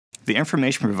The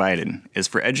information provided is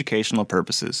for educational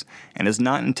purposes and is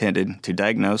not intended to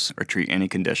diagnose or treat any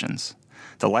conditions.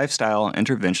 The lifestyle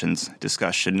interventions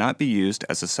discussed should not be used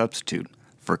as a substitute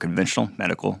for conventional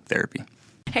medical therapy.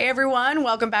 Hey everyone,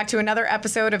 welcome back to another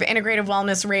episode of Integrative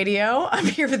Wellness Radio. I'm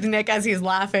here with Nick as he's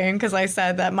laughing because I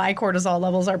said that my cortisol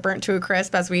levels are burnt to a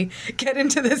crisp as we get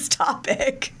into this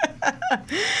topic.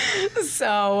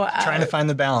 Trying to find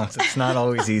the balance. It's not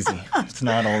always easy.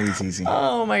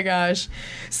 Oh my gosh.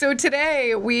 So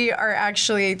today we are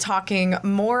actually talking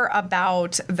more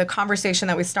about the conversation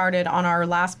that we started on our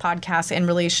last podcast in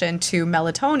relation to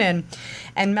melatonin,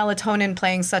 and melatonin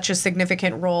playing such a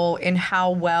significant role in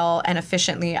how well and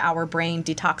efficiently our brain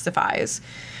detoxifies.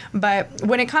 But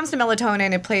when it comes to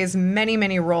melatonin, it plays many,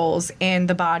 many roles in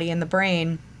the body and the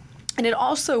brain. And it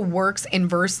also works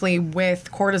inversely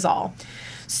with cortisol.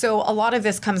 So a lot of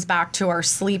this comes back to our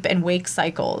sleep and wake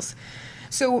cycles.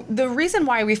 So the reason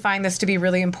why we find this to be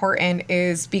really important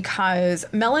is because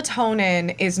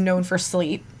melatonin is known for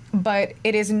sleep, but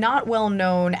it is not well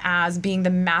known as being the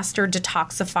master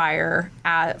detoxifier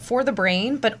for the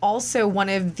brain, but also one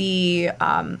of the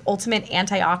ultimate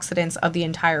antioxidants of the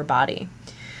entire body.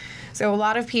 So a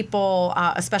lot of people,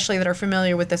 especially that are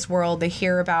familiar with this world, they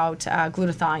hear about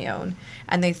glutathione,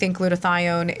 and they think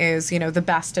glutathione is, the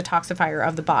best detoxifier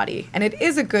of the body. And it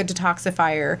is a good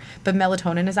detoxifier, but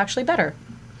melatonin is actually better.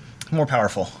 More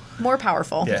powerful.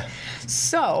 Yeah.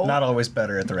 So not always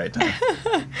better at the right time.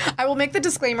 I will make the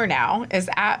disclaimer now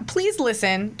please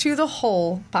listen to the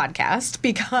whole podcast,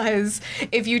 because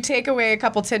if you take away a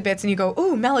couple tidbits and you go,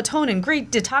 ooh, melatonin, great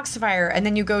detoxifier, and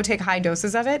then you go take high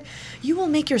doses of it, you will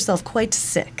make yourself quite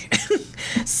sick.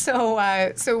 So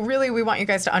really we want you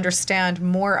guys to understand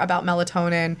more about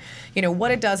melatonin, what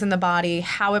it does in the body,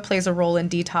 how it plays a role in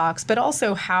detox, but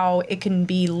also how it can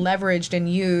be leveraged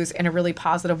and used in a really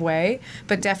positive way,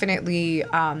 but definitely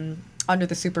under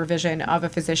the supervision of a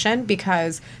physician,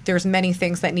 because there's many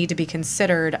things that need to be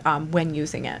considered when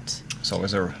using it. So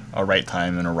always a right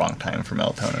time and a wrong time for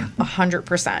melatonin.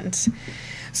 100%.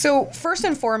 So first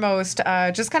and foremost,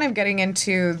 just kind of getting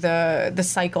into the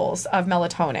cycles of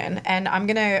melatonin, and I'm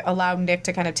going to allow Nick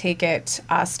to kind of take it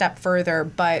a step further.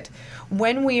 But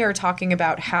when we are talking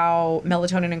about how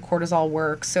melatonin and cortisol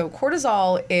work, so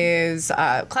cortisol is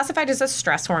classified as a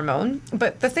stress hormone.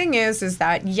 But the thing is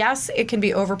that yes, it can be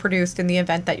overproduced in the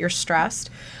event that you're stressed,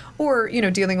 or,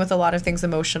 dealing with a lot of things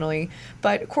emotionally.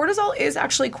 But cortisol is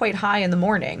actually quite high in the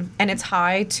morning, and it's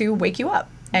high to wake you up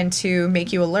and to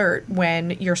make you alert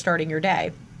when you're starting your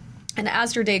day. And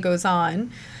as your day goes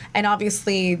on, and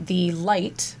obviously the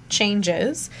light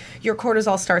changes, your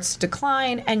cortisol starts to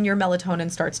decline and your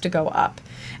melatonin starts to go up.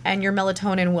 And your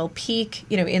melatonin will peak,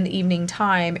 in the evening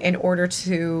time in order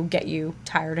to get you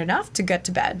tired enough to get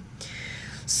to bed.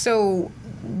 So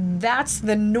that's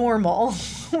the normal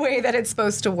way that it's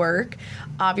supposed to work.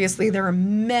 Obviously, there are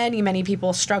many, many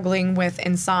people struggling with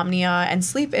insomnia and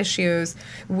sleep issues,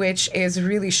 which is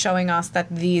really showing us that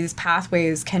these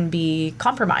pathways can be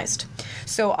compromised.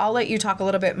 So I'll let you talk a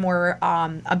little bit more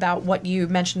about what you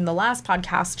mentioned in the last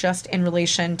podcast, just in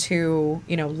relation to,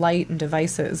 light and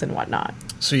devices and whatnot.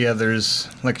 So yeah, there's,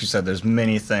 like you said, there's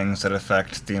many things that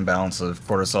affect the imbalance of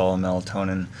cortisol and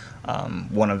melatonin.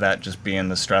 One of that just being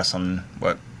the stress on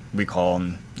what we call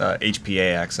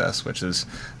HPA axis, which is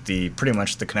pretty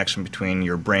much the connection between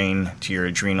your brain to your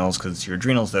adrenals, because it's your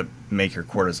adrenals that make your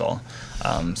cortisol.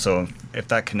 So if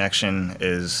that connection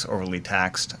is overly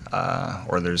taxed,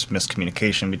 or there's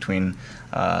miscommunication between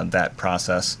that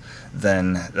process,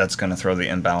 then that's going to throw the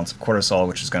imbalance of cortisol,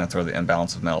 which is going to throw the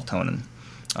imbalance of melatonin.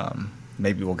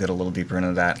 Maybe we'll get a little deeper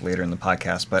into that later in the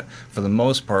podcast, but for the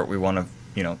most part, we want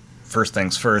to, first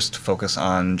things first, focus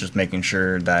on just making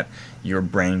sure that your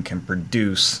brain can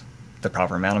produce the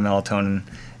proper amount of melatonin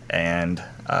and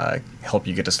help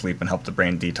you get to sleep and help the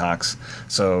brain detox.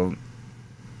 So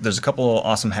there's a couple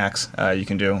awesome hacks you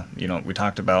can do. We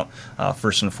talked about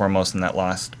first and foremost in that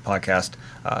last podcast,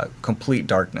 complete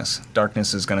darkness.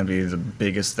 Darkness is going to be the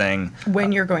biggest thing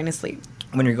when you're going to sleep.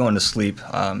 When you're going to sleep,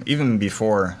 even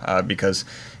before, because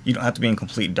you don't have to be in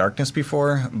complete darkness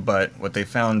before, but what they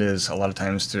found is a lot of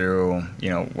times through,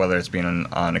 whether it's being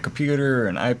on a computer,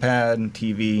 an iPad,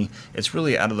 TV, it's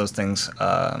really out of those things,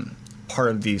 part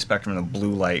of the spectrum of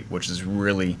blue light, which is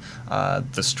really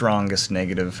the strongest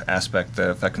negative aspect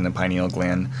affecting the pineal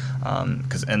gland,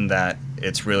 because in that,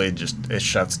 it's really just, it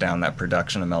shuts down that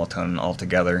production of melatonin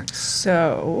altogether.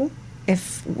 So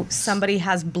if somebody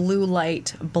has blue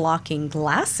light blocking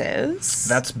glasses.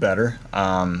 That's better.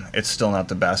 It's still not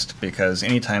the best because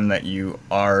anytime that you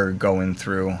are going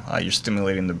through, you're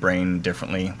stimulating the brain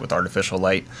differently with artificial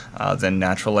light than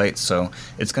natural light. So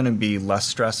it's going to be less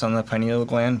stress on the pineal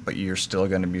gland, but you're still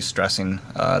going to be stressing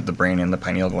the brain and the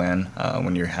pineal gland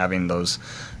when you're having those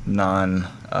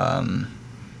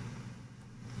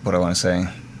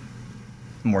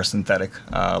more synthetic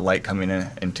light coming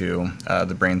into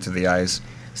the brain through the eyes.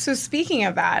 So speaking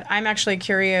of that, I'm actually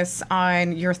curious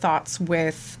on your thoughts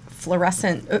with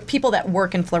fluorescent people that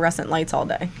work in fluorescent lights all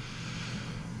day.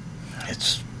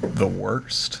 It's the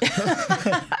worst.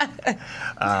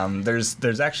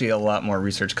 There's actually a lot more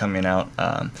research coming out.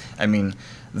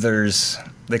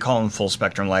 They call them full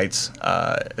spectrum lights.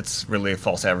 It's really a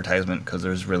false advertisement because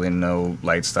there's really no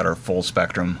lights that are full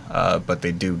spectrum, but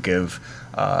they do give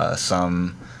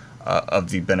some of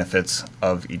the benefits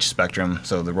of each spectrum.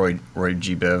 So the Roy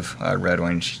G. Biv, red,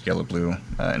 orange, yellow, blue,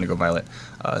 indigo, violet.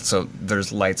 So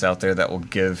there's lights out there that will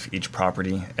give each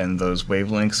property and those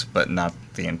wavelengths, but not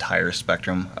the entire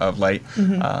spectrum of light.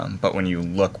 But when you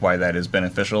look why that is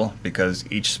beneficial, because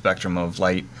each spectrum of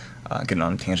light, getting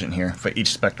on a tangent here, but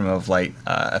each spectrum of light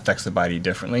affects the body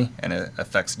differently, and it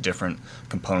affects different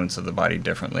components of the body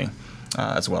differently.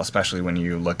 As well, especially when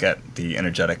you look at the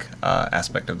energetic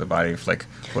aspect of the body. So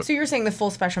you're saying the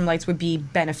full spectrum lights would be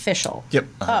beneficial? Yep.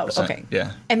 100%. Oh, okay.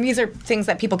 Yeah. And these are things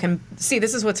that people can see.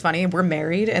 This is what's funny. We're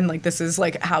married, and this is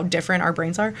how different our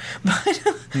brains are. But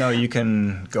no, you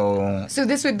can go. So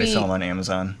this would be. They sell them on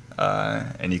Amazon,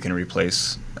 and you can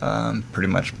replace pretty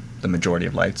much the majority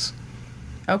of lights.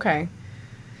 Okay.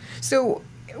 So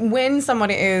when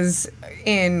someone is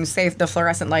in, say, the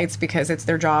fluorescent lights because it's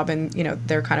their job and,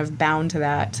 they're kind of bound to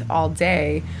that all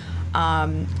day,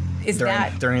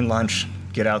 during lunch,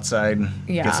 get outside,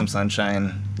 Yeah. get some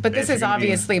sunshine. But this is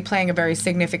obviously playing a very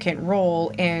significant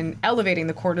role in elevating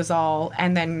the cortisol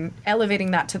and then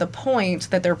elevating that to the point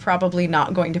that they're probably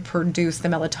not going to produce the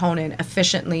melatonin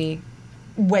efficiently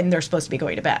when they're supposed to be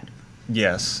going to bed.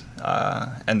 Yes,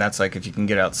 and that's if you can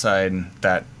get outside,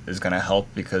 that is going to help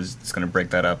because it's going to break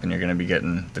that up and you're going to be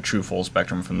getting the true full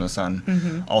spectrum from the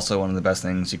sun. Also, one of the best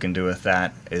things you can do with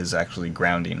that is actually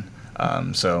grounding.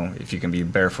 So if you can be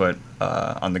barefoot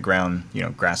on the ground,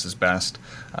 grass is best.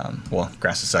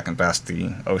 Grass is second best.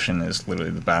 The ocean is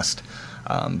literally the best.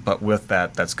 But with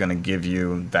that, that's going to give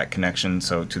you that connection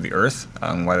to the earth.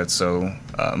 Why that's so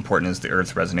important is the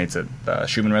earth resonates at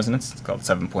Schumann resonance. It's called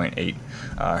 7.8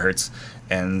 hertz.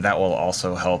 And that will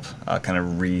also help kind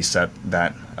of reset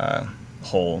that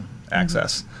whole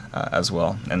axis as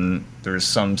well. And there's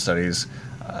some studies,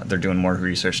 they're doing more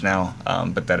research now,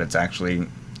 but that it's actually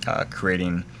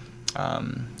creating,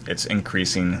 it's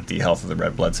increasing the health of the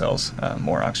red blood cells,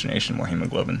 more oxygenation, more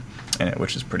hemoglobin in it,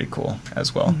 which is pretty cool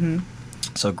as well.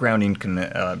 So grounding can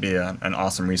be an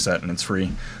awesome reset, and it's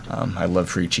free. I love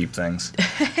free, cheap things.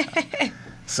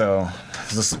 So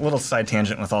this little side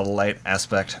tangent with all the light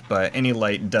aspect, but any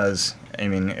light does,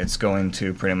 it's going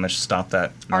to pretty much stop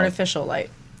that. Artificial light.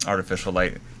 Artificial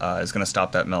light is going to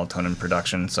stop that melatonin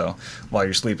production. So while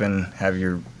you're sleeping,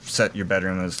 set your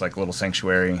bedroom as a little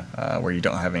sanctuary where you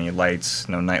don't have any lights,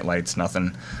 no night lights,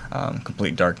 nothing,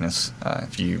 complete darkness.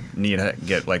 If you need to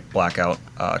get blackout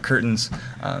curtains,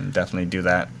 definitely do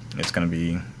that. It's going to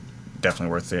be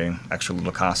definitely worth the extra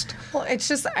little cost. Well, it's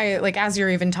just as you're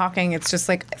even talking, it's just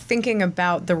thinking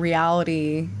about the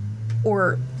reality,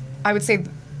 or I would say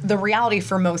the reality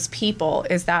for most people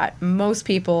is that most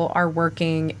people are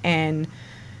working in,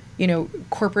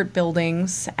 corporate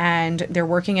buildings, and they're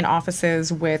working in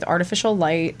offices with artificial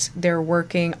light. They're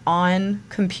working on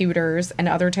computers and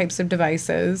other types of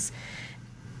devices.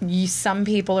 Some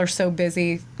people are so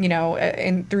busy,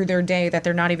 through their day that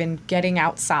they're not even getting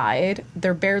outside.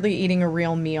 They're barely eating a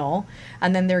real meal.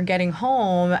 And then they're getting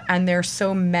home and they're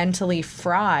so mentally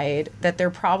fried that they're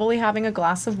probably having a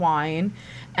glass of wine,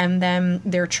 and then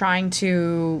they're trying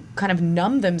to kind of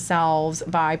numb themselves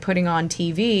by putting on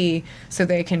TV so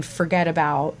they can forget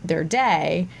about their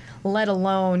day, let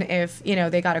alone if,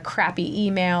 they got a crappy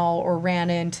email or ran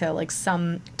into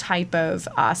some type of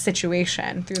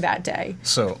situation through that day.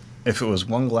 So if it was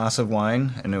one glass of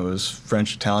wine and it was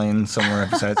French, Italian, somewhere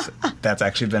besides, that's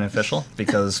actually beneficial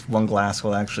because one glass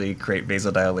will actually create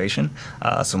vasodilation,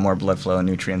 so more blood flow and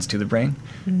nutrients to the brain.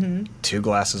 2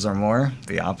 glasses or more,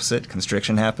 the opposite,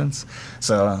 constriction happens.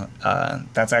 So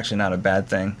that's actually not a bad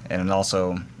thing, and it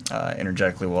also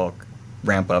energetically will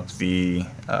ramp up the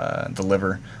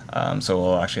liver, so it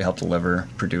will actually help the liver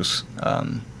produce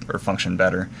or function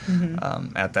better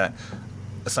at that.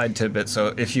 a side tidbit.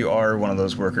 So if you are one of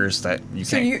those workers that you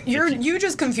so can't... you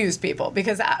just confused people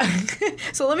because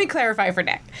so let me clarify for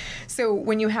Nick. So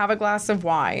when you have a glass of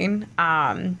wine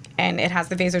and it has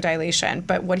the vasodilation,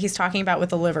 but what he's talking about with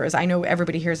the liver is, I know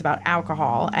everybody hears about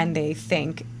alcohol and they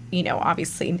think,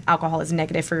 obviously alcohol is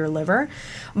negative for your liver,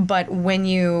 but when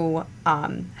you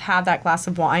have that glass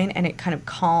of wine and it kind of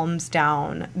calms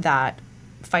down that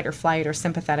fight or flight or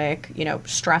sympathetic,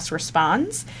 stress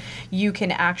response, you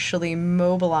can actually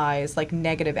mobilize like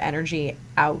negative energy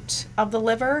out of the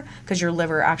liver, because your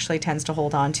liver actually tends to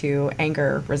hold on to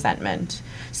anger, resentment.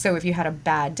 So if you had a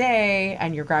bad day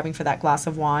and you're grabbing for that glass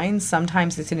of wine,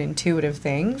 sometimes it's an intuitive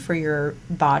thing for your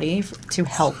body to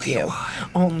help you.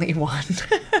 Only one.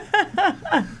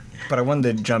 But I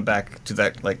wanted to jump back to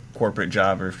that like corporate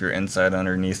job, or if you're inside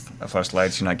underneath a flush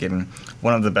lights, you're not getting.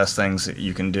 One of the best things that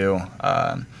you can do,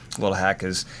 a little hack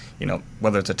is,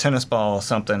 whether it's a tennis ball or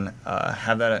something,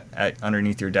 have that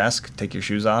underneath your desk, take your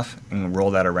shoes off and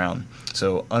roll that around.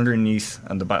 So underneath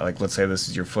the body, like let's say this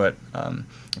is your foot.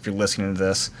 If you're listening to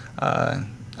this, I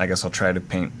guess I'll try to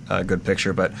paint a good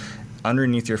picture, but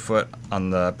underneath your foot on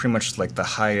the pretty much like the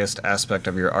highest aspect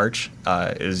of your arch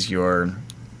is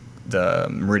the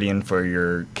meridian for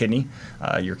your kidney,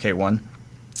 your K1.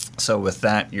 So with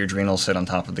that, your adrenals sit on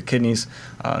top of the kidneys.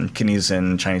 Kidneys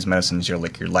in Chinese medicine is your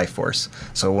life force.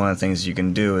 So one of the things you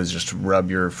can do is just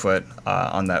rub your foot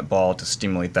on that ball to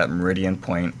stimulate that meridian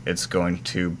point. It's going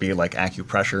to be like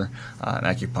acupressure.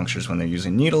 Acupuncture is when they're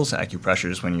using needles.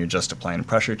 Acupressure is when you're just applying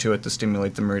pressure to it to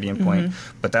stimulate the meridian point.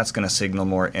 But that's going to signal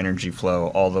more energy flow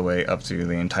all the way up through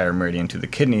the entire meridian to the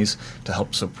kidneys to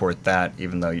help support that,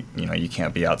 even though you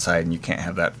can't be outside and you can't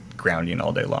have that grounding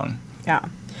all day long. Yeah.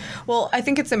 Well, I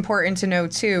think it's important to know,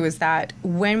 too, is that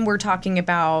when we're talking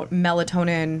about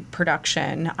melatonin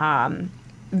production,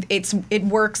 it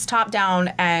works top down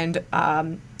and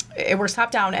bottom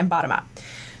up.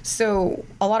 So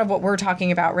a lot of what we're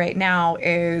talking about right now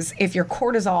is if your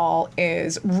cortisol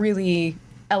is really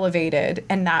elevated,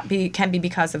 and that can be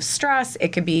because of stress, it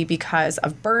could be because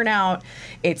of burnout,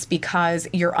 it's because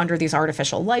you're under these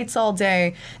artificial lights all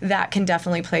day, that can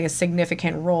definitely play a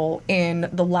significant role in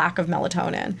the lack of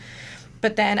melatonin.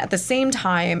 But then at the same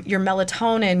time, your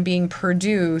melatonin being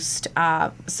produced,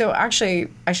 so actually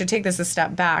I should take this a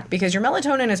step back, because your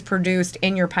melatonin is produced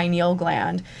in your pineal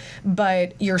gland,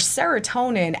 but your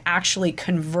serotonin actually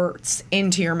converts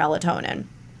into your melatonin.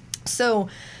 So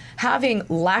having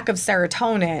lack of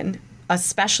serotonin,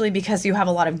 especially because you have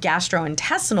a lot of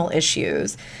gastrointestinal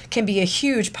issues, can be a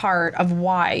huge part of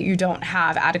why you don't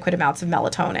have adequate amounts of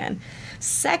melatonin.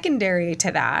 Secondary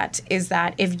to that is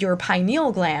that if your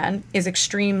pineal gland is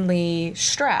extremely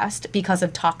stressed because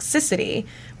of toxicity,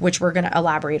 which we're going to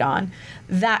elaborate on,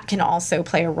 that can also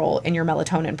play a role in your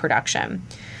melatonin production.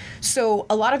 So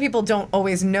a lot of people don't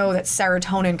always know that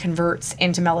serotonin converts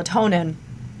into melatonin.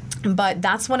 But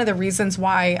that's one of the reasons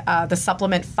why the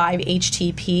supplement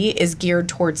 5-HTP is geared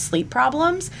towards sleep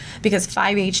problems, because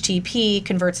 5-HTP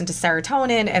converts into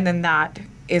serotonin, and then that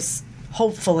is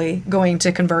hopefully going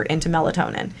to convert into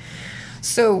melatonin.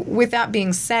 So with that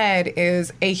being said,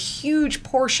 is a huge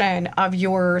portion of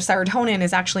your serotonin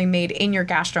is actually made in your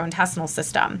gastrointestinal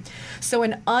system. So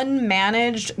an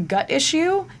unmanaged gut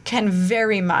issue can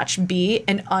very much be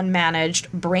an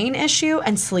unmanaged brain issue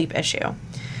and sleep issue.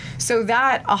 So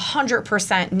that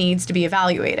 100% needs to be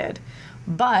evaluated.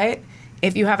 But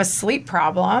if you have a sleep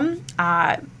problem,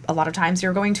 a lot of times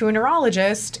you're going to a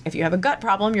neurologist. If you have a gut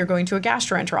problem, you're going to a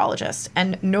gastroenterologist.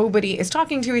 And nobody is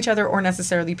talking to each other or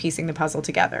necessarily piecing the puzzle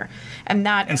together.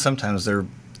 And sometimes they're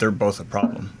both a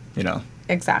problem,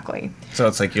 Exactly. So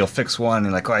it's like you'll fix one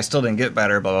and I still didn't get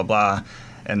better, blah, blah, blah.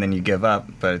 And then you give up,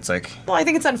 but it's like... Well, I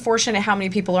think it's unfortunate how many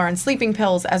people are on sleeping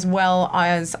pills as well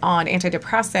as on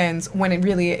antidepressants when it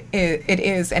really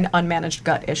is an unmanaged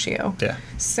gut issue. Yeah.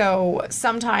 So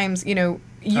sometimes,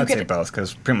 I'd say both,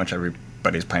 because pretty much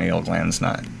everybody's pineal gland's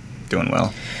not doing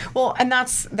well. Well, and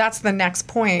that's the next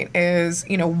point is,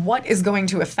 what is going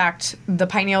to affect the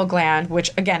pineal gland,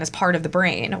 which again is part of the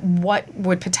brain? What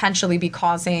would potentially be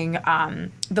causing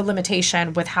the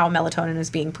limitation with how melatonin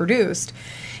is being produced?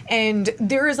 And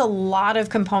there is a lot of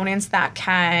components that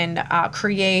can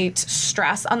create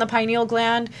stress on the pineal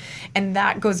gland. And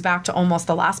that goes back to almost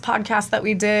the last podcast that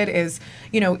we did is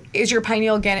your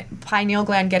pineal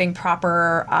gland getting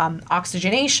proper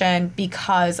oxygenation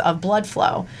because of blood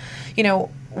flow?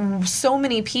 So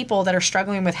many people that are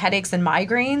struggling with headaches and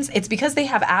migraines, it's because they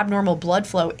have abnormal blood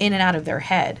flow in and out of their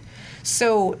head.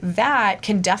 So that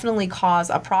can definitely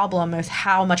cause a problem with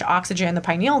how much oxygen the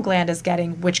pineal gland is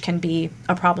getting, which can be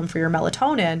a problem for your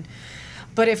melatonin.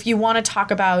 But if you want to talk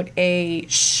about a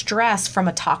stress from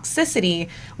a toxicity,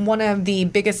 one of the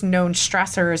biggest known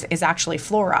stressors is actually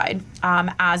fluoride,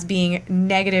 as being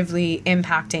negatively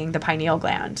impacting the pineal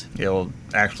gland. It'll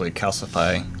actually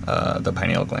calcify the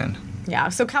pineal gland. Yeah,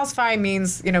 so calcify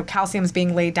means, calcium's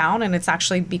being laid down and it's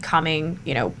actually becoming,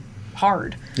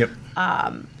 hard. Yep.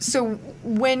 So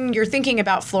when you're thinking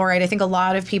about fluoride, I think a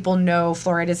lot of people know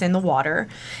fluoride is in the water.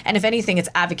 And if anything, it's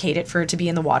advocated for it to be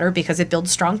in the water because it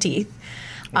builds strong teeth.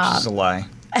 Which is a lie.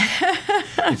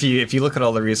 If you look at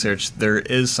all the research, there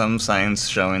is some science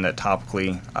showing that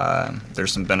topically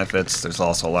there's some benefits. There's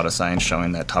also a lot of science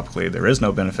showing that topically there is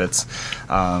no benefits.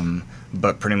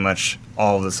 But pretty much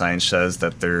all of the science says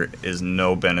that there is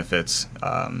no benefits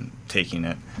taking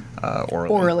it orally.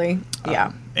 Orally,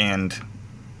 yeah. And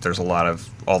there's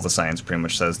all the science pretty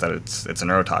much says that it's a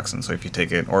neurotoxin. So if you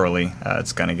take it orally,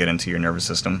 it's going to get into your nervous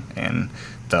system, and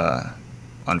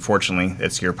unfortunately,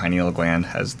 it's your pineal gland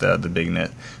has the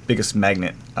biggest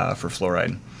magnet for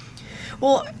fluoride.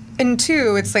 Well, and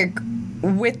two, it's like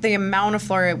with the amount of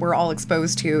fluoride we're all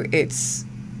exposed to, it's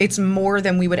more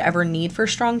than we would ever need for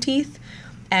strong teeth.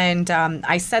 And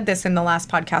I said this in the last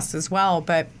podcast as well,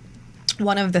 but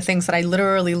one of the things that I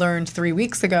literally learned 3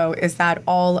 weeks ago is that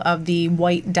all of the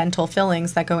white dental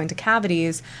fillings that go into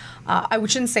cavities, I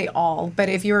shouldn't say all, but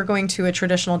if you're going to a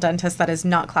traditional dentist that is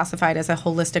not classified as a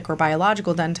holistic or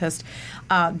biological dentist,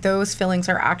 those fillings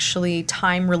are actually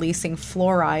time-releasing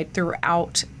fluoride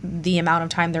throughout the amount of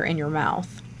time they're in your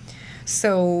mouth.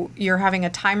 So you're having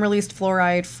a time-released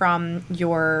fluoride from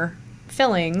your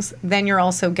fillings, then you're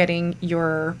also getting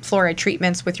your fluoride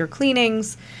treatments with your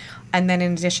cleanings. And then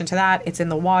in addition to that, it's in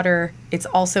the water. It's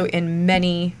also in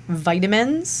many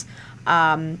vitamins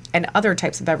and other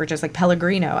types of beverages, like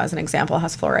Pellegrino, as an example,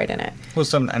 has fluoride in it. Well,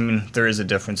 there is a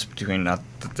difference between, not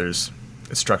that it's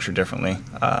structured differently,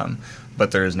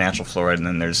 but there is natural fluoride and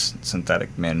then there's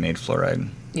synthetic man-made fluoride.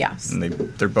 Yes. And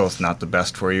they're both not the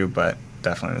best for you, but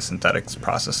definitely the synthetic's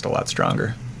processed a lot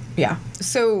stronger. Yeah.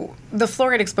 So the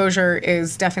fluoride exposure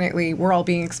is definitely, we're all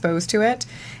being exposed to it.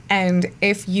 And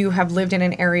if you have lived in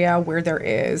an area where there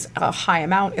is a high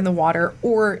amount in the water,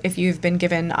 or if you've been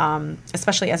given,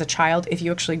 especially as a child, if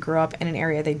you actually grew up in an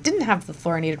area they didn't have the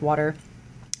fluorinated water,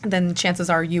 then chances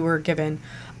are you were given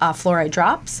fluoride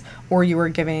drops, or you were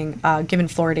given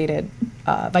fluoridated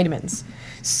vitamins.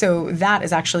 So that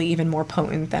is actually even more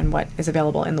potent than what is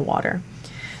available in the water.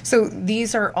 So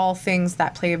these are all things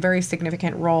that play a very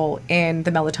significant role in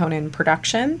the melatonin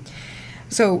production.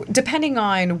 So depending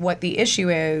on what the issue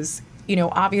is,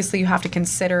 obviously you have to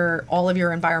consider all of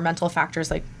your environmental factors,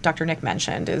 like Dr. Nick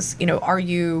mentioned, is, are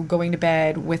you going to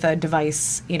bed with a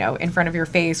device, in front of your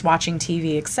face, watching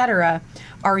TV, etc.?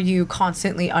 Are you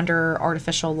constantly under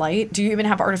artificial light? Do you even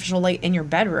have artificial light in your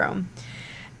bedroom?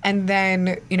 And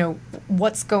then,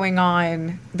 what's going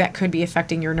on that could be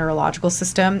affecting your neurological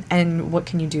system, and what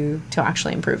can you do to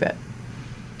actually improve it?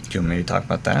 Do you want me to talk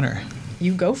about that, or?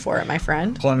 You go for it, my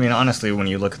friend. Well, honestly, when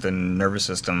you look at the nervous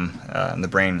system and the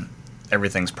brain,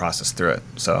 everything's processed through it.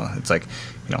 So it's like,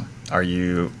 are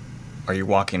you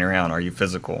walking around? Are you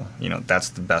physical? That's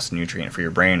the best nutrient for your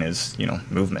brain is,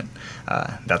 movement.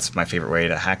 That's my favorite way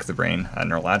to hack the brain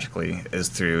neurologically, is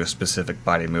through specific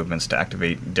body movements to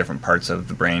activate different parts of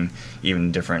the brain.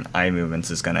 Even different eye movements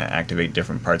is going to activate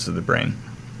different parts of the brain.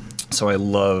 So I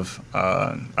love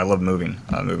moving.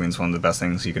 Moving is one of the best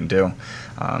things you can do.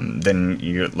 Then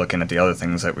you're looking at the other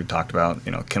things that we talked about.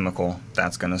 Chemical,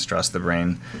 that's going to stress the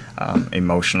brain.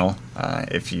 Emotional,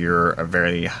 if you're a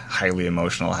very highly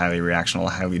emotional, highly reactional,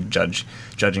 highly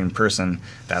judging person,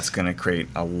 that's going to create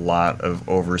a lot of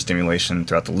overstimulation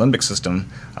throughout the limbic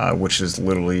system, which is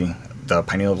literally the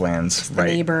pineal glands, right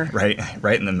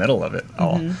in the middle of it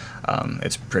all. Mm-hmm.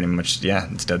 It's pretty much,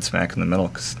 it's dead smack in the middle,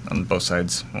 because on both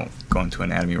sides, won't go into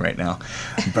anatomy right now,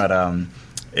 but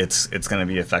it's going to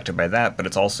be affected by that. But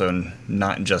it's also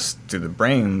not just through the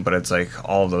brain, but it's like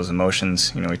all of those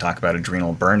emotions. We talk about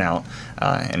adrenal burnout,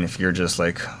 and if you're just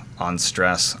like on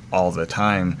stress all the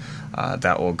time,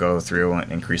 that will go through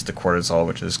and increase the cortisol,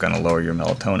 which is going to lower your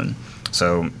melatonin.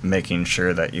 So making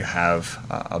sure that you have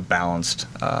a balanced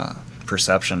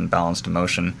perception, balanced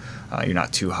emotion. You're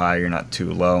not too high, you're not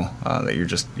too low, that you're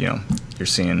just, you're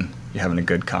having a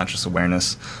good conscious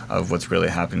awareness of what's really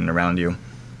happening around you.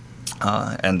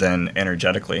 And then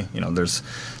energetically, there's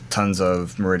tons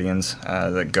of meridians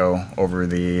that go over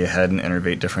the head and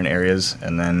innervate different areas.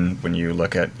 And then when you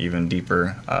look at even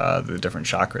deeper, the different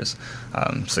chakras.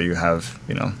 So you have,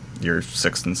 your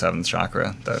 6th and 7th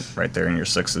chakra, that right there in your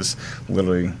 6th is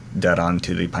literally dead on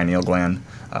to the pineal gland.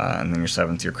 and then your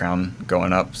seventh, your crown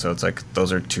going up. So it's like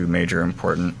those are two major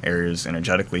important areas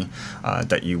energetically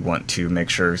that you want to make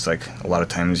sure. It's like a lot of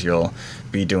times you'll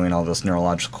be doing all this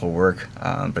neurological work,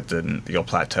 but then you'll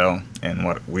plateau. And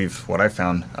what I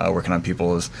found working on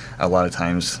people is a lot of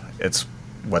times it's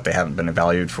what they haven't been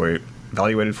evaluated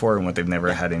for and what they've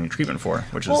never had any treatment for,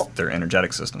 which is their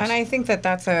energetic systems. And I think that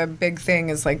that's a big thing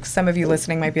is like some of you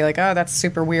listening might be like, oh, that's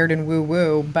super weird and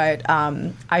woo-woo. But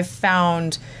I've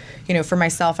found, for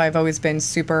myself, I've always been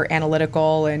super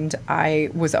analytical and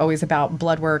I was always about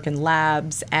blood work and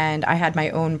labs. And I had my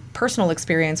own personal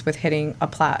experience with hitting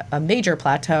a major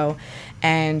plateau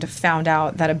and found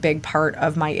out that a big part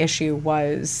of my issue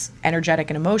was energetic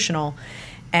and emotional.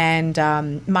 And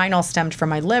mine all stemmed from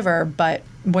my liver, but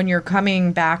when you're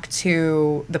coming back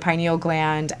to the pineal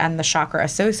gland and the chakra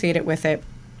associated with it,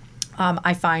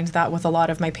 I find that with a lot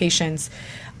of my patients,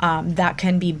 that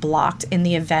can be blocked in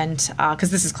the event, because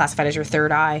this is classified as your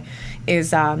third eye,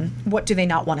 is what do they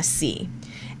not want to see?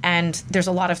 And there's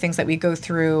a lot of things that we go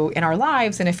through in our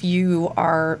lives. And if you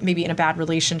are maybe in a bad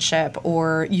relationship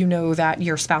or that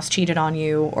your spouse cheated on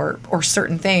you or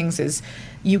certain things is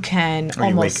you can or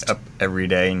almost... you wake up every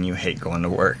day and you hate going to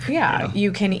work. Yeah,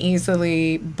 you can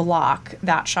easily block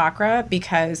that chakra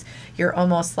because you're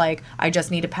almost like, I just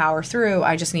need to power through.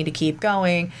 I just need to keep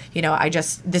going.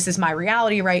 This is my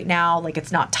reality right now. Like,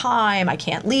 it's not time. I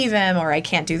can't leave him, or I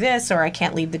can't do this, or I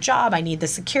can't leave the job. I need the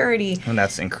security. And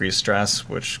that's increased stress,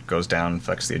 which goes down,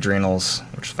 affects the adrenals,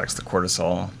 which affects the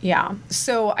cortisol. Yeah.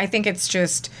 So I think it's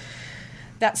just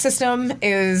that system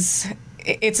is...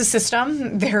 It's a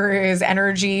system. There is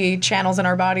energy channels in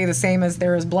our body the same as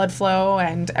there is blood flow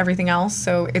and everything else.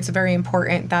 So it's very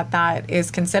important that is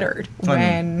considered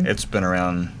when... it's been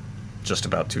around just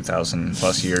about 2,000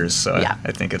 plus years. So yeah.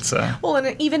 I think it's... Well,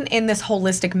 and even in this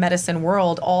holistic medicine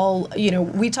world,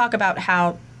 we talk about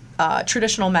how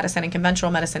traditional medicine and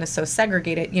conventional medicine is so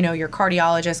segregated, your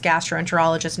cardiologist,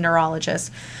 gastroenterologist,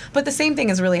 neurologist. But the same thing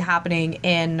is really happening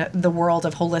in the world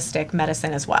of holistic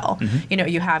medicine as well. Mm-hmm.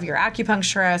 You have your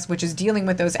acupuncturist, which is dealing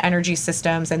with those energy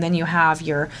systems, and then you have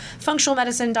your functional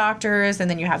medicine doctors, and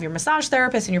then you have your massage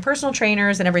therapists and your personal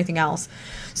trainers and everything else.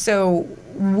 So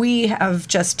we have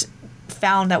just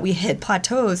found that we hit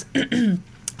plateaus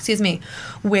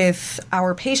with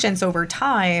our patients over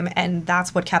time, and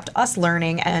that's what kept us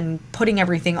learning and putting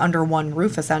everything under one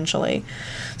roof, essentially.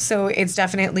 So it's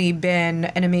definitely been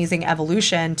an amazing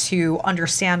evolution to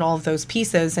understand all of those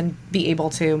pieces and be able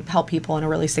to help people in a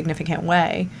really significant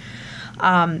way.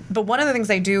 But one of the things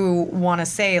I do want to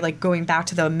say, like going back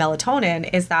to the melatonin,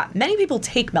 is that many people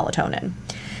take melatonin.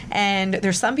 And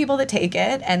there's some people that take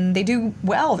it and they do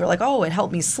well. They're like, oh, it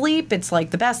helped me sleep. It's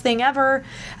like the best thing ever.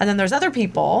 And then there's other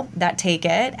people that take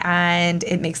it and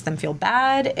it makes them feel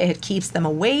bad. It keeps them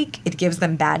awake. It gives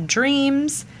them bad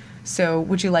dreams. So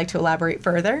would you like to elaborate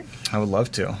further? I would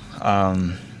love to.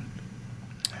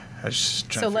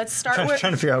 Let's start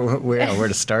trying to figure out where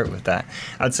to start with that.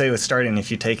 I'd say with starting, if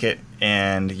you take it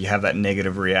and you have that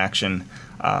negative reaction,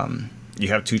 you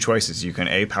have two choices. You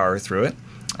can power through it,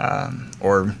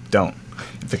 or don't.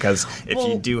 Because if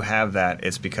you do have that,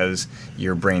 it's because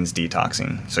your brain's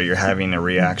detoxing. So you're having a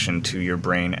reaction to your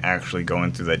brain actually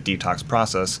going through that detox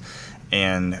process.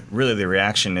 And really the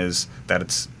reaction is that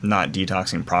it's not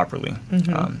detoxing properly.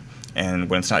 Mm-hmm. And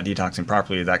when it's not detoxing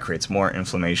properly, that creates more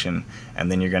inflammation.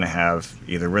 And then you're going to have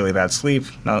either really bad sleep,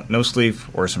 no sleep,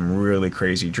 or some really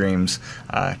crazy dreams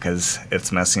because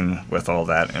it's messing with all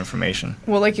that information.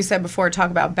 Well, like you said before,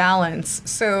 talk about balance.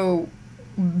 So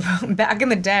back in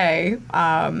the day,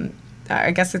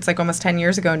 I guess it's like almost 10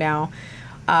 years ago now,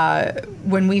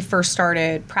 when we first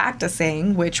started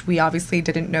practicing, which we obviously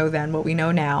didn't know then what we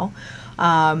know now,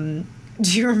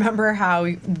 do you remember how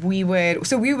we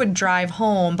would drive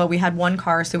home, but we had one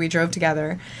car, so we drove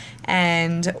together,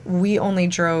 and we only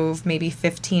drove maybe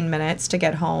 15 minutes to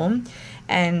get home,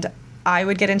 and I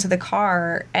would get into the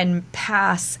car and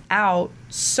pass out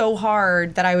so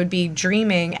hard that I would be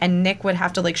dreaming, and Nick would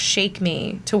have to like shake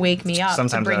me to wake me up.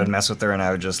 Sometimes I would mess with her and I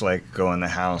would just like go in the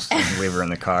house and leave her in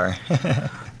the car.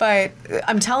 But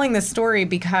I'm telling this story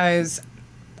because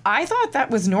I thought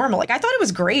that was normal. Like, I thought it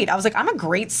was great. I was like, I'm a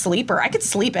great sleeper. I could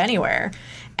sleep anywhere.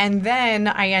 And then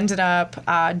I ended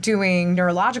up doing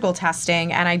neurological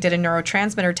testing, and I did a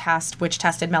neurotransmitter test, which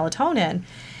tested melatonin.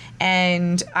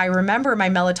 And I remember my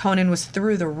melatonin was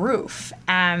through the roof.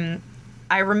 And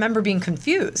I remember being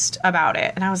confused about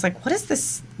it. And I was like, what is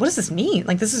this? What does this mean?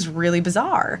 Like, this is really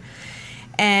bizarre.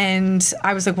 And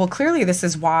I was like, well, clearly this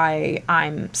is why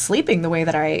I'm sleeping the way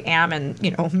that I am, and,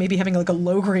 maybe having like a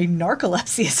low-grade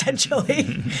narcolepsy,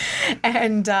 essentially.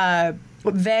 And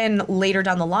then later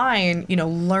down the line,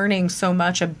 learning so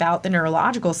much about the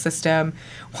neurological system,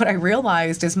 what I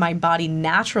realized is my body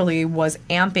naturally was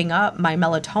amping up my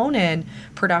melatonin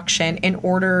production in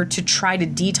order to try to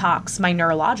detox my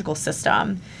neurological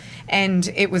system.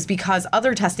 And it was because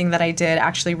other testing that I did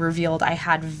actually revealed I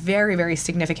had very, very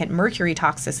significant mercury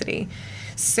toxicity.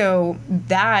 So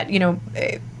that,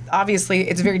 obviously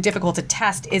it's very difficult to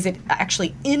test. Is it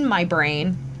actually in my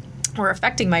brain or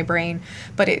affecting my brain?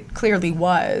 But it clearly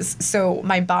was. So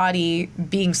my body,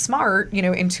 being smart,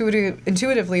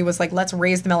 intuitively was like, let's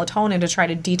raise the melatonin to try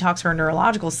to detox our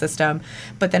neurological system.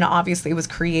 But then obviously it was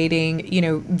creating,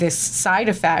 this side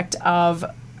effect of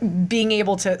being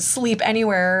able to sleep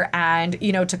anywhere and,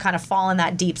 to kind of fall in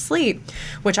that deep sleep,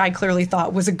 which I clearly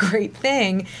thought was a great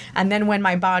thing. And then when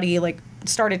my body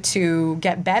started to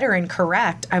get better and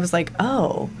correct, I was like,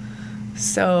 oh,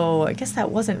 so I guess that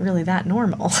wasn't really that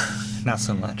normal. Not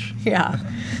so much. Yeah.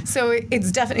 So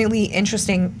it's definitely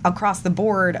interesting across the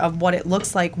board of what it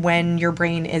looks like when your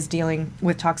brain is dealing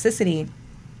with toxicity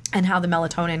and how the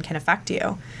melatonin can affect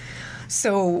you.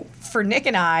 So for Nick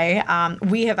and I,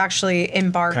 we have actually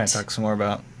embarked... Can I talk some more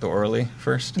about the orally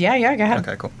first? Yeah, go ahead.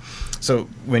 Okay, cool. So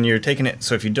when you're taking it,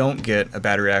 so if you don't get a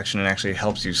bad reaction, it actually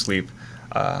helps you sleep.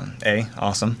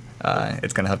 Awesome.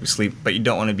 It's going to help you sleep, but you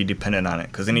don't want to be dependent on it,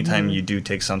 because anytime you do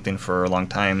take something for a long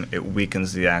time, it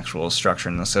weakens the actual structure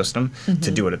in the system to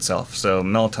do it itself. So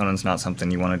melatonin is not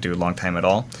something you want to do a long time at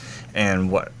all. And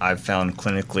what I've found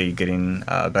clinically getting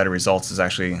better results is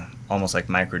actually almost like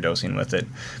microdosing with it,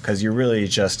 because you're really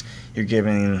you're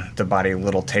giving the body a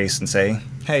little taste and say,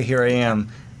 hey, here I am,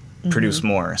 produce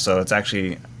more. So it's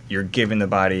actually, you're giving the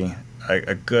body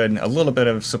a little bit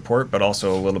of support, but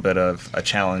also a little bit of a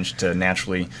challenge to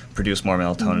naturally produce more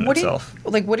melatonin itself.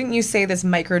 Wouldn't you say this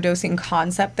microdosing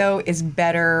concept, though, is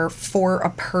better for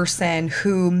a person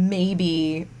who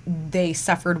maybe they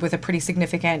suffered with a pretty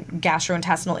significant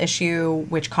gastrointestinal issue,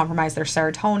 which compromised their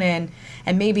serotonin,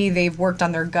 and maybe they've worked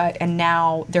on their gut and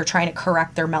now they're trying to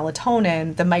correct their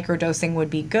melatonin? The microdosing would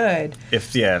be good.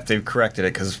 If they've corrected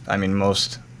it, because,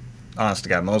 honest to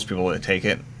God, most people that take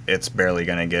it, it's barely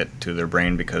going to get to their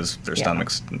brain because their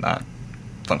stomach's not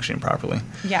functioning properly.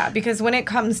 Yeah, because when it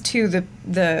comes to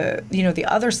the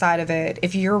other side of it,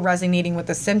 if you're resonating with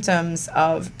the symptoms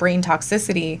of brain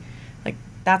toxicity,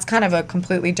 that's kind of a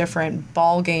completely different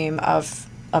ball game of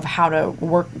how to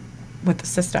work with the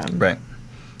system. Right.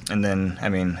 And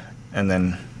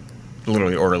then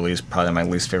literally orally is probably my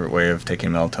least favorite way of taking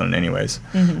melatonin anyways.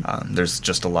 There's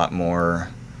just a lot more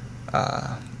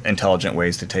intelligent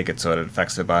ways to take it so it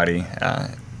affects the body.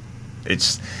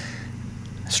 It's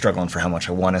struggling for how much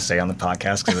I want to say on the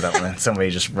podcast, because I don't want somebody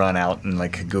just run out and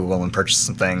Google and purchase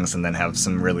some things and then have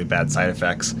some really bad side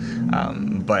effects.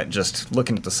 But just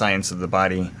looking at the science of the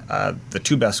body, the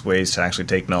two best ways to actually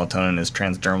take melatonin is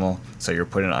transdermal, so you're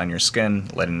putting it on your skin,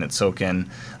 letting it soak in,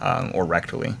 or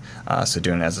rectally, so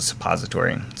doing it as a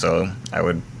suppository. So I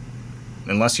would,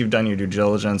 unless you've done your due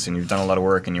diligence and you've done a lot of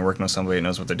work and you're working with somebody that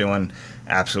knows what they're doing,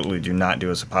 absolutely do not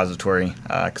do a suppository,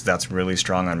 because that's really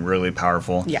strong and really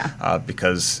powerful. Yeah.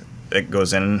 Because it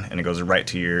goes in and it goes right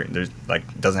to your,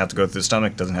 doesn't have to go through the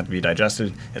stomach, doesn't have to be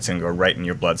digested, it's going to go right in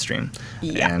your bloodstream.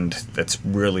 Yeah. And it's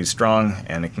really strong,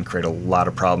 and it can create a lot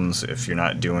of problems if you're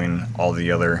not doing all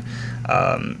the other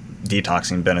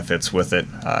detoxing benefits with it.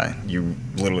 You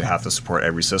literally have to support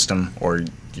every system, or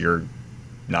you're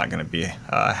not going to be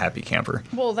a happy camper.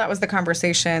 Well, that was the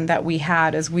conversation that we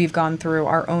had as we've gone through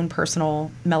our own personal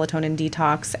melatonin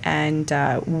detox, and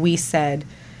we said,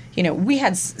 we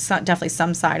had definitely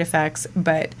some side effects,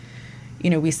 but,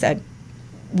 we said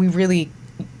we really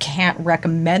can't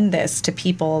recommend this to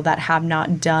people that have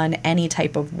not done any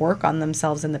type of work on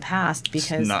themselves in the past,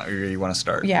 because it's not where you want to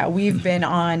start. Yeah, we've been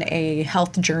on a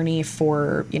health journey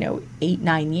for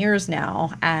 8-9 years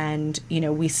now, and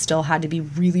we still had to be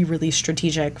really, really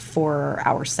strategic for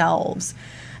ourselves,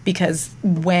 because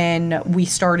when we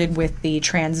started with the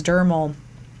transdermal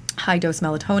high dose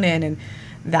melatonin, and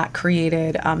that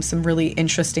created some really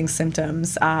interesting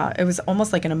symptoms. It was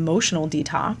almost like an emotional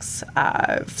detox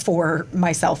for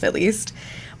myself, at least.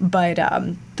 But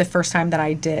the first time that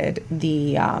I did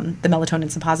the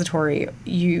melatonin suppository,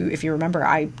 if you remember,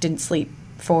 I didn't sleep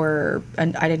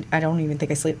and I don't even think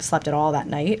I slept at all that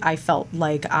night. I felt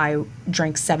like I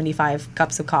drank 75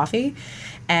 cups of coffee,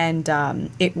 and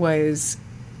it was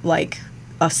like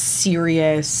a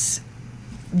serious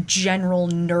general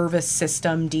nervous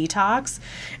system detox.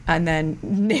 And then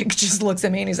Nick just looks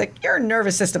at me and he's like, your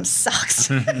nervous system sucks.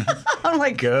 I'm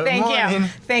like,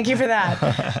 thank you for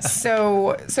that.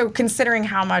 So considering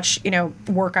how much,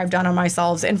 work I've done on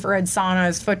myself, infrared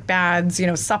saunas, foot baths,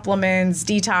 supplements,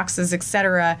 detoxes,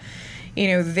 etc.,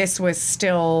 this was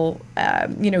still,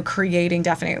 creating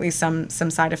definitely some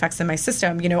side effects in my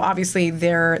system. Obviously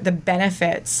the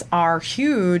benefits are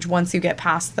huge once you get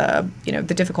past the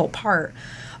difficult part.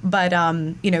 But,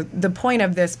 the point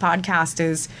of this podcast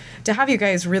is to have you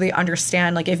guys really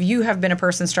understand, like, if you have been a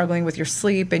person struggling with your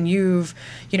sleep and you've,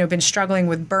 been struggling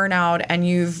with burnout and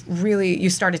you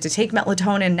started to take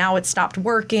melatonin, now it's stopped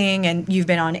working, and you've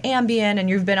been on Ambien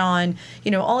and you've been on,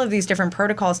 all of these different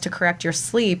protocols to correct your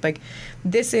sleep. Like,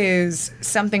 this is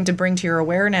something to bring to your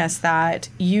awareness that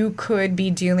you could be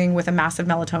dealing with a massive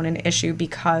melatonin issue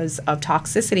because of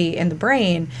toxicity in the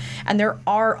brain. And there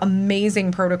are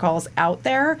amazing protocols out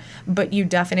there, but you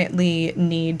definitely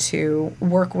need to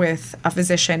work with a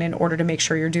physician in order to make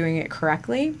sure you're doing it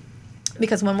correctly.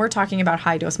 Because when we're talking about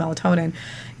high dose melatonin,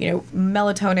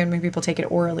 melatonin, when people take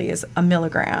it orally, is 1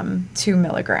 milligram, 2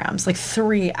 milligrams, like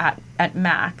 3 at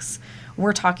max.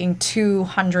 We're talking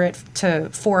 200 to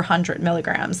 400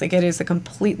 milligrams. Like, it is a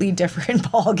completely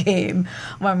different ball game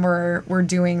when we're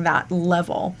doing that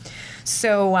level.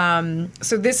 So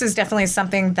this is definitely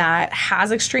something that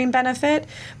has extreme benefit,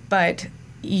 but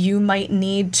you might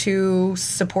need to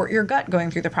support your gut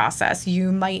going through the process.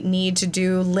 You might need to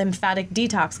do lymphatic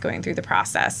detox going through the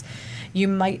process. You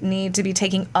might need to be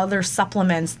taking other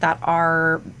supplements that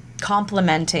are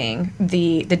complementing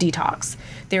the detox.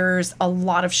 There's a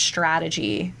lot of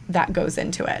strategy that goes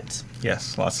into it.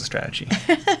 Yes, lots of strategy.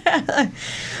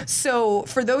 So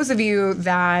for those of you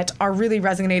that are really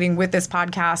resonating with this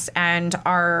podcast and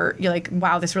you're like,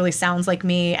 wow, this really sounds like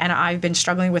me, and I've been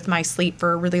struggling with my sleep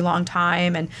for a really long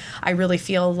time, and I really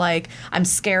feel like I'm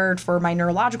scared for my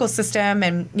neurological system,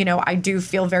 and I do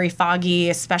feel very foggy,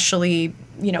 especially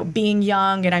being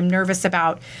young, and I'm nervous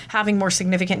about having more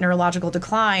significant neurological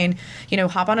decline,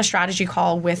 hop on a strategy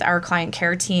call with our client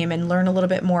care team and learn a little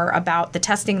bit more about the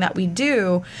testing that we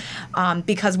do,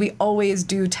 because we always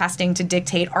do testing to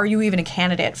dictate, are you even a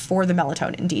candidate for the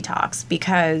melatonin detox?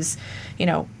 Because,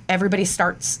 everybody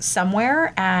starts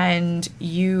somewhere, and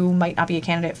you might not be a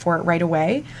candidate for it right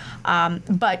away,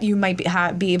 but you might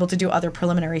be able to do other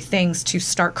preliminary things to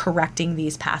start correcting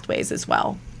these pathways as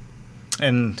well.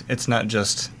 And it's not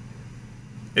just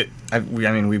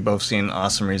we've both seen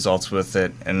awesome results with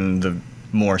it, and the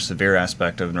more severe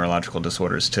aspect of neurological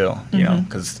disorders too,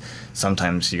 because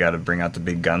sometimes you got to bring out the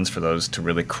big guns for those to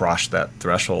really cross that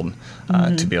threshold,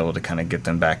 to be able to kind of get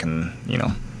them back in,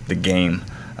 the game,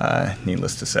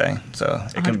 needless to say. So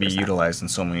it can be 100%. Utilized in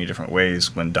so many different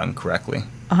ways when done correctly.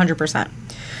 100%.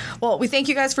 Well, we thank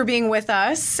you guys for being with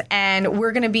us, and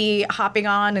we're going to be hopping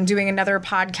on and doing another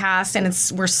podcast,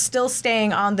 and we're still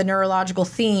staying on the neurological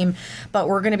theme, but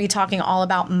we're going to be talking all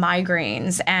about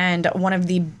migraines, and one of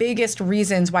the biggest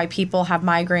reasons why people have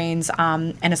migraines,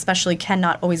 and especially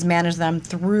cannot always manage them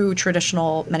through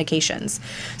traditional medications.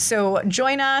 So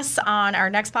join us on our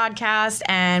next podcast,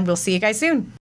 and we'll see you guys soon.